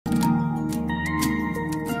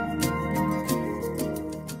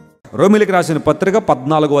రోమిలికి రాసిన పత్రిక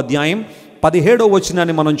 14వ అధ్యాయం 17వ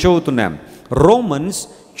వచనాన్ని మనం చదువుతున్నాం. Romans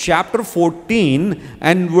chapter 14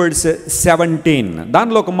 and verse 17.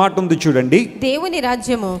 దానిలో ఒక మాట ఉంది చూడండి. దేవుని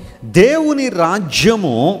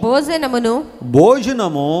రాజ్యము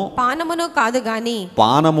భోజనము పానము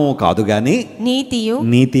కాదు గాని నీతియు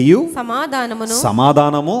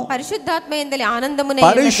సమాధానము పరిశుద్ధాత్మయందలి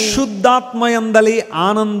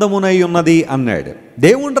ఆనందమునై ఉన్నది అన్నాడు.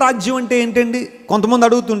 దేవుని రాజ్యం అంటే ఏంటండి? కొంతమంది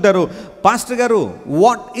అడుగుతుంటారు, పాస్టర్ గారు,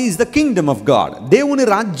 what is the Kingdom of God? దేవుని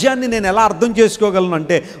రాజ్యాన్ని నేను ఎలా అర్థం చేసుకోగలను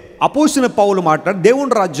అంటే, అపోస్తలుడైన పౌలు మాట్లాడు,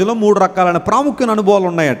 దేవుని రాజ్యంలో 3 రకాలైన ప్రాముఖ్యమైన అనుభవాలు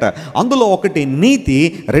ఉన్నాయట. అందులో ఒకటి నీతి,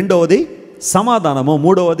 రెండవది సమాధానము,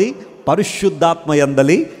 మూడవది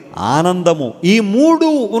పరిశుద్ధాత్మయందలి ఆనందము. ఈ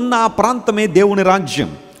 3 ఉన్న ఆ ప్రాంతమే దేవుని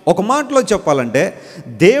రాజ్యం. ఒక మాటలో చెప్పాలంటే,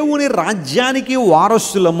 దేవుని రాజ్యానికి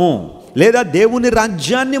వారసులము లేదా దేవుని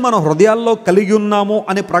రాజ్యాన్ని మన హృదయాల్లో కలిగి ఉన్నాము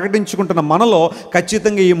అని ప్రకటించుకుంటున్న మనలో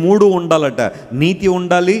ఖచ్చితంగా ఈ 3 ఉండాలట. నీతి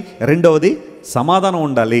ఉండాలి, రెండవది సమాధానం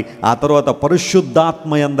ఉండాలి, ఆ తర్వాత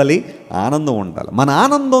పరిశుద్ధాత్మయందలి ఆనందం ఉండాలి. మన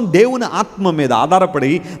ఆనందం దేవుని ఆత్మ మీద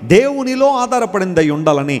ఆధారపడి దేవునిలో ఆధారపడింది అయి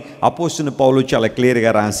ఉండాలని అపోస్తలుడైన పౌలు చాలా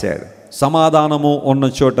క్లియర్గా రాశాడు. సమాధానము ఉన్న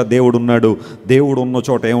చోట దేవుడు ఉన్నాడు, దేవుడు ఉన్న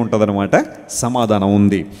చోట ఏముంటుందన్నమాట? సమాధానం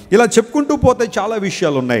ఉంది. ఇలా చెప్పుకుంటూ పోతే చాలా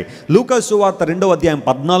విషయాలు ఉన్నాయి. లూకా సువార్త 2వ అధ్యాయం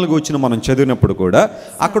 14 వచ్చిన మనం చదివినప్పుడు కూడా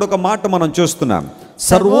అక్కడ ఒక మాట మనం చూస్తున్నాం.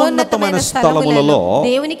 సర్వోన్నతమైన స్థలములలో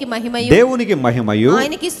దేవునికి మహిమయు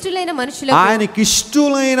ఆయనకి ఇష్టలైన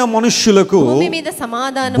మనుషులకు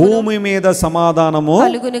భూమి మీద సమాధానము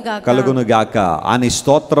కలుగునుగాక అని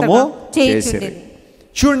స్తోత్రము చేసిరి.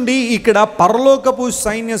 చూడండి, ఇక్కడ పరలోకపు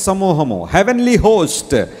సైన్య సమూహము, హెవెన్లీ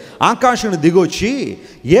హోస్ట్, ఆకాశను దిగొచ్చి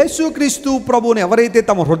యేసుక్రీస్తు ప్రభువుని ఎవరైతే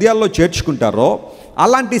తమ హృదయాల్లో చేర్చుకుంటారో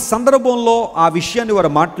అలాంటి సందర్భంలో ఆ విషయాన్ని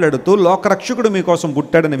వారు మాట్లాడుతూ లోకరక్షకుడు మీకోసం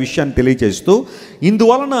పుట్టాడనే విషయాన్ని తెలియజేస్తూ,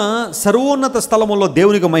 ఇందువలన సర్వోన్నత స్థలములో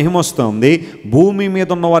దేవునికి మహిమ వస్తుంది, భూమి మీద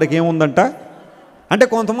ఉన్న వారికి ఏముందంట అంటే,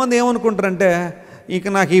 కొంతమంది ఏమనుకుంటారంటే, ఇక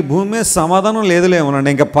నాకు ఈ భూమి మీద సమాధానం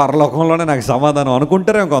లేదులేమోనండి, ఇంకా పరలోకంలోనే నాకు సమాధానం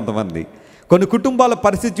అనుకుంటారేమో కొంతమంది. కొన్ని కుటుంబాల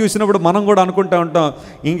పరిస్థితి చూసినప్పుడు మనం కూడా అనుకుంటూ ఉంటాం,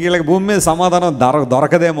 ఇంక వీళ్ళకి భూమి మీద సమాధానం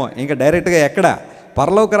దొరకదేమో, ఇంకా డైరెక్ట్గా ఎక్కడ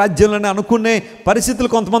పరలోక రాజ్యంలోనే అనుకునే పరిస్థితులు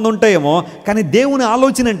కొంతమంది ఉంటాయేమో. కానీ దేవుని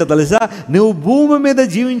ఆలోచన ఏంటో తెలుసా? నువ్వు భూమి మీద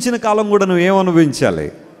జీవించిన కాలం కూడా నువ్వు ఏమనుభవించాలి?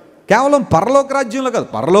 కేవలం పరలోక రాజ్యంలో కాదు.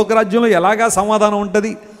 పరలోక రాజ్యంలో ఎలాగా సమాధానం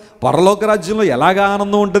ఉంటుంది, పరలోక రాజ్యంలో ఎలాగా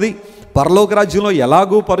ఆనందం ఉంటుంది, పరలోక రాజ్యంలో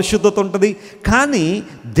ఎలాగూ పరిశుద్ధత ఉంటుంది. కానీ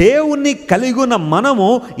దేవుణ్ణి కలిగిన మనము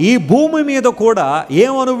ఈ భూమి మీద కూడా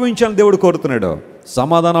ఏం అనుభవించాలని దేవుడు కోరుతున్నాడు?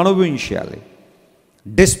 సమాధానం అనుభవించాలి.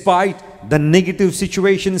 Despite the negative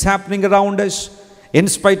situations happening around us, in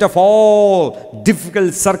spite of all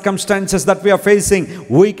difficult circumstances that we are facing,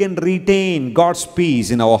 we can retain God's peace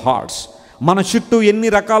in our hearts. మన చుట్టూ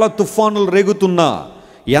ఎన్ని రకాల తుఫానులు రేగుతున్నా,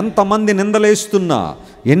 ఎంతమంది నిందలేస్తున్నా,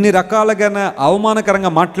 ఎన్ని రకాలుగా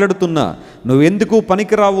అవమానకరంగా మాట్లాడుతున్నా, నువ్వెందుకు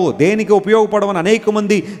పనికిరావు, దేనికి ఉపయోగపడవని అనేక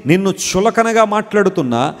మంది నిన్ను చులకనగా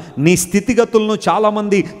మాట్లాడుతున్నా, నీ స్థితిగతులను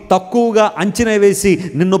చాలామంది తక్కువగా అంచనా వేసి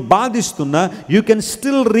నిన్ను బాధిస్తున్నా, you can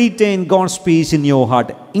still retain God's piece in your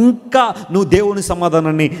heart. ఇంకా నువ్వు దేవుని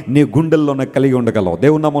సమాధానాన్ని నీ గుండెల్లోనే కలిగి ఉండగలవు.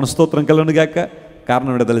 దేవుని నామమున స్తోత్రం కలుగునుగాక.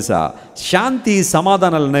 కారణం ఏంటో తెలుసా? శాంతి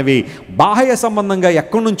సమాధానాలు అనేవి బాహ్య సంబంధంగా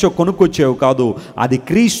ఎక్కడి నుంచో కొనుక్కొచ్చేవి కాదు. అది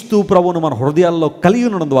క్రీస్తు ప్రభువును మన హృదయాల్లో కలిగి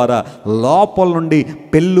ఉండడం ద్వారా లోపల నుండి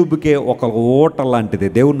పెళ్ళుబుకే ఒక ఓట లాంటిది.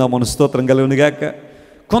 దేవుని నామమున స్తోత్రం కలుగునుగాక.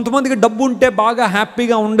 కొంతమందికి డబ్బు ఉంటే బాగా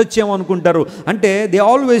హ్యాపీగా ఉండొచ్చేమో అనుకుంటారు. అంటే they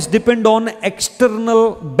always depend on external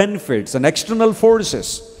benefits and external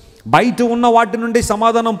forces. బయట ఉన్న వాటి నుండి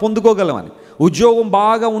సమాధానం పొందుకోగలమని. ఉద్యోగం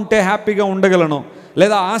బాగా ఉంటే హ్యాపీగా ఉండగలను,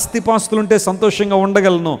 లేదా ఆస్తిపాస్తులు ఉంటే సంతోషంగా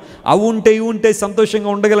ఉండగలను, అవి ఉంటే ఇవి ఉంటే సంతోషంగా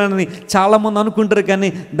ఉండగలనని చాలామంది అనుకుంటారు. కానీ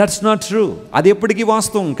దట్స్ నాట్ ట్రూ. అది ఎప్పటికీ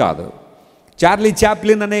వాస్తవం కాదు. చార్లీ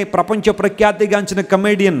చాప్లిన్ అనే ప్రపంచ ప్రఖ్యాతిగాంచిన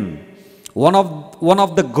comedian, one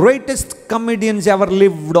of the greatest comedians ever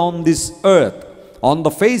lived on this earth, on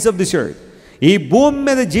the face of this earth. ఈ భూమి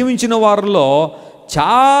మీద జీవించిన వారిలో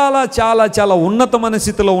చాలా చాలా చాలా ఉన్నతమైన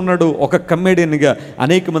స్థితిలో ఉన్నాడు. ఒక కమెడియన్గా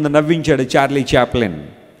అనేక మంది నవ్వించాడు చార్లీ చాప్లిన్.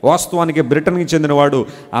 వాస్తవానికి బ్రిటన్కి చెందినవాడు.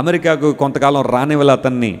 అమెరికాకు కొంతకాలం రానివ్వలే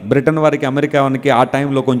అతన్ని. బ్రిటన్ వారికి అమెరికానికి ఆ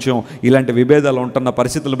టైంలో కొంచెం ఇలాంటి విభేదాలు ఉంటున్న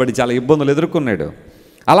పరిస్థితులు బట్టి చాలా ఇబ్బందులు ఎదుర్కొన్నాడు.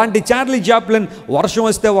 అలాంటి చార్లీ చాప్లిన్ వర్షం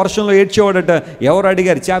వస్తే వర్షంలో ఏడ్చేవాడట. ఎవరు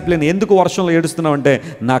అడిగారు, చాప్లిన్ ఎందుకు వర్షంలో ఏడుస్తున్నావంటే,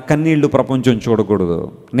 నా కన్నీళ్లు ప్రపంచం చూడకూడదు,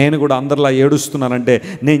 నేను కూడా అందరిలా ఏడుస్తున్నానంటే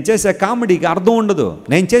నేను చేసే కామెడీకి అర్థం ఉండదు,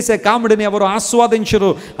 నేను చేసే కామెడీని ఎవరు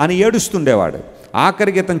ఆస్వాదించరు అని ఏడుస్తుండేవాడు.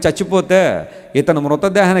 ఆఖరికి ఇతను చచ్చిపోతే ఇతను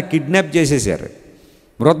మృతదేహాన్ని కిడ్నాప్ చేసేసారు.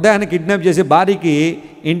 మృతదేహాన్ని కిడ్నాప్ చేసి భార్యకి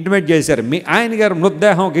ఇంటిమేట్ చేశారు, మీ ఆయన గారు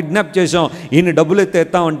మృతదేహం కిడ్నాప్ చేసాం, ఈయన డబ్బులు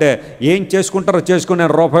ఎత్తామంటే ఏం చేసుకుంటారో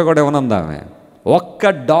చేసుకుని రూపాయి కూడా ఇవ్వనందామే.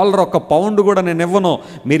 $1 £1 కూడా నేను ఇవ్వను,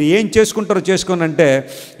 మీరు ఏం చేసుకుంటారో చేసుకోని అంటే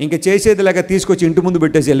ఇంక చేసేది లేక తీసుకొచ్చి ఇంటి ముందు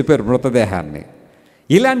పెట్టేసి వెళ్ళిపోయారు మృతదేహాన్ని.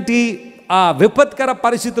 ఇలాంటి ఆ విపత్కర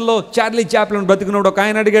పరిస్థితుల్లో చార్లీ చాప్లిన్ బ్రతికినోడు ఒక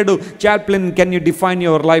ఆయన అడిగాడు, Chaplin can you define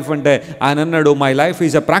your life అంటే ఆయన అన్నాడు, my life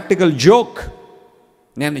is a practical joke.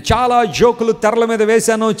 నేను చాలా జోకులు తెరల మీద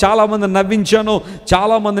వేశాను, చాలామందిని నవ్వించాను,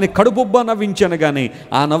 చాలామందిని కడుపుబ్బా నవ్వించాను, కానీ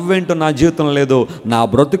ఆ నవ్వేంటో నా జీవితంలో లేదు, నా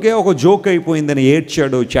బ్రతుకే ఒక జోక్ అయిపోయిందని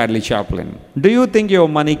ఏడ్చాడు Charlie Chaplin. Do you think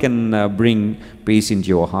your money can bring piece in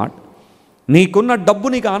your heart? నీకున్న డబ్బు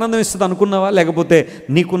నీకు ఆనందం ఇస్తుంది అనుకున్నావా? లేకపోతే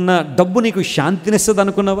నీకున్న డబ్బు నీకు శాంతినిస్తుంది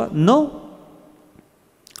అనుకున్నావా? నో.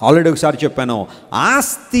 ఆల్రెడీ ఒకసారి చెప్పాను,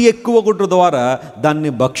 ఆస్తి ఎక్కువ కొట్టు ద్వారా దాన్ని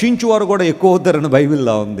భక్షించువారు కూడా ఎక్కువ అవుతారని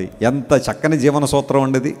బైబిల్లో ఉంది. ఎంత చక్కని జీవన సూత్రం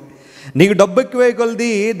ఉండేది. నీకు డబ్బు ఎక్కువే కొలిది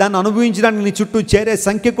దాన్ని అనుభవించడానికి నీ చుట్టూ చేరే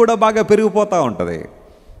సంఖ్య కూడా బాగా పెరిగిపోతూ ఉంటుంది.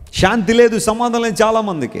 శాంతి లేదు, సమాధానం లేదు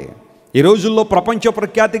చాలామందికి. ఈ రోజుల్లో ప్రపంచ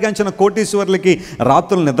ప్రఖ్యాతిగాంచిన కోటీశ్వర్లకి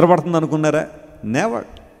రాత్రులు నిద్రపడుతుంది అనుకున్నారా? నెవర్.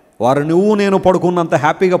 వారు నువ్వు నేను పడుకున్నంత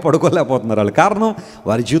హ్యాపీగా పడుకోలేకపోతున్నారు వాళ్ళు. కారణం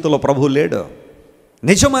వారి జీవితంలో ప్రభువు లేడు.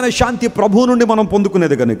 నిజమైన శాంతి ప్రభువు నుండి మనం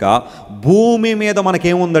పొందుకునేది కనుక భూమి మీద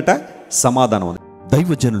మనకేముందట? సమాధానం ఉంది.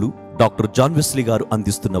 దైవజనులు డాక్టర్ జాన్ వెస్లీ గారు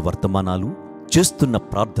అందిస్తున్న వర్తమానాలు, చేస్తున్న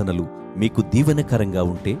ప్రార్థనలు మీకు దీవెనకరంగా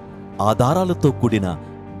ఉంటే, ఆధారాలతో కూడిన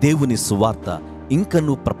దేవుని సువార్త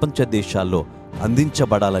ఇంకనూ ప్రపంచ దేశాల్లో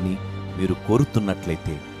అందించబడాలని మీరు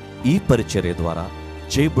కోరుతున్నట్లయితే, ఈ పరిచర్య ద్వారా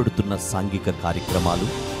చేయబడుతున్న సాంఘిక కార్యక్రమాలు,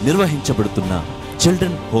 నిర్వహించబడుతున్న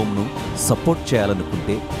చిల్డ్రన్ హోమ్ను సపోర్ట్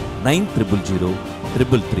చేయాలనుకుంటే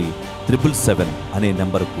 90003337 అనే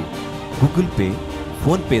నెంబరుకు గూగుల్ పే,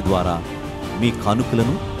 ఫోన్పే ద్వారా మీ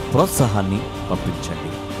కానుకలను, ప్రోత్సాహాన్ని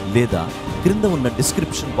పంపించండి. లేదా క్రింద ఉన్న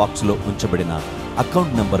డిస్క్రిప్షన్ బాక్స్లో ఉంచబడిన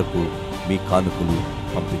అకౌంట్ నెంబరుకు మీ కానుకలు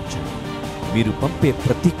పంపించండి. మీరు పంపే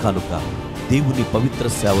ప్రతి కానుక దేవుని పవిత్ర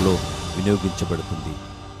సేవలో వినియోగించబడుతుంది.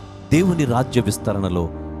 దేవుని రాజ్య విస్తరణలో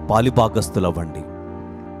పాలిభాగస్తులవ్వండి.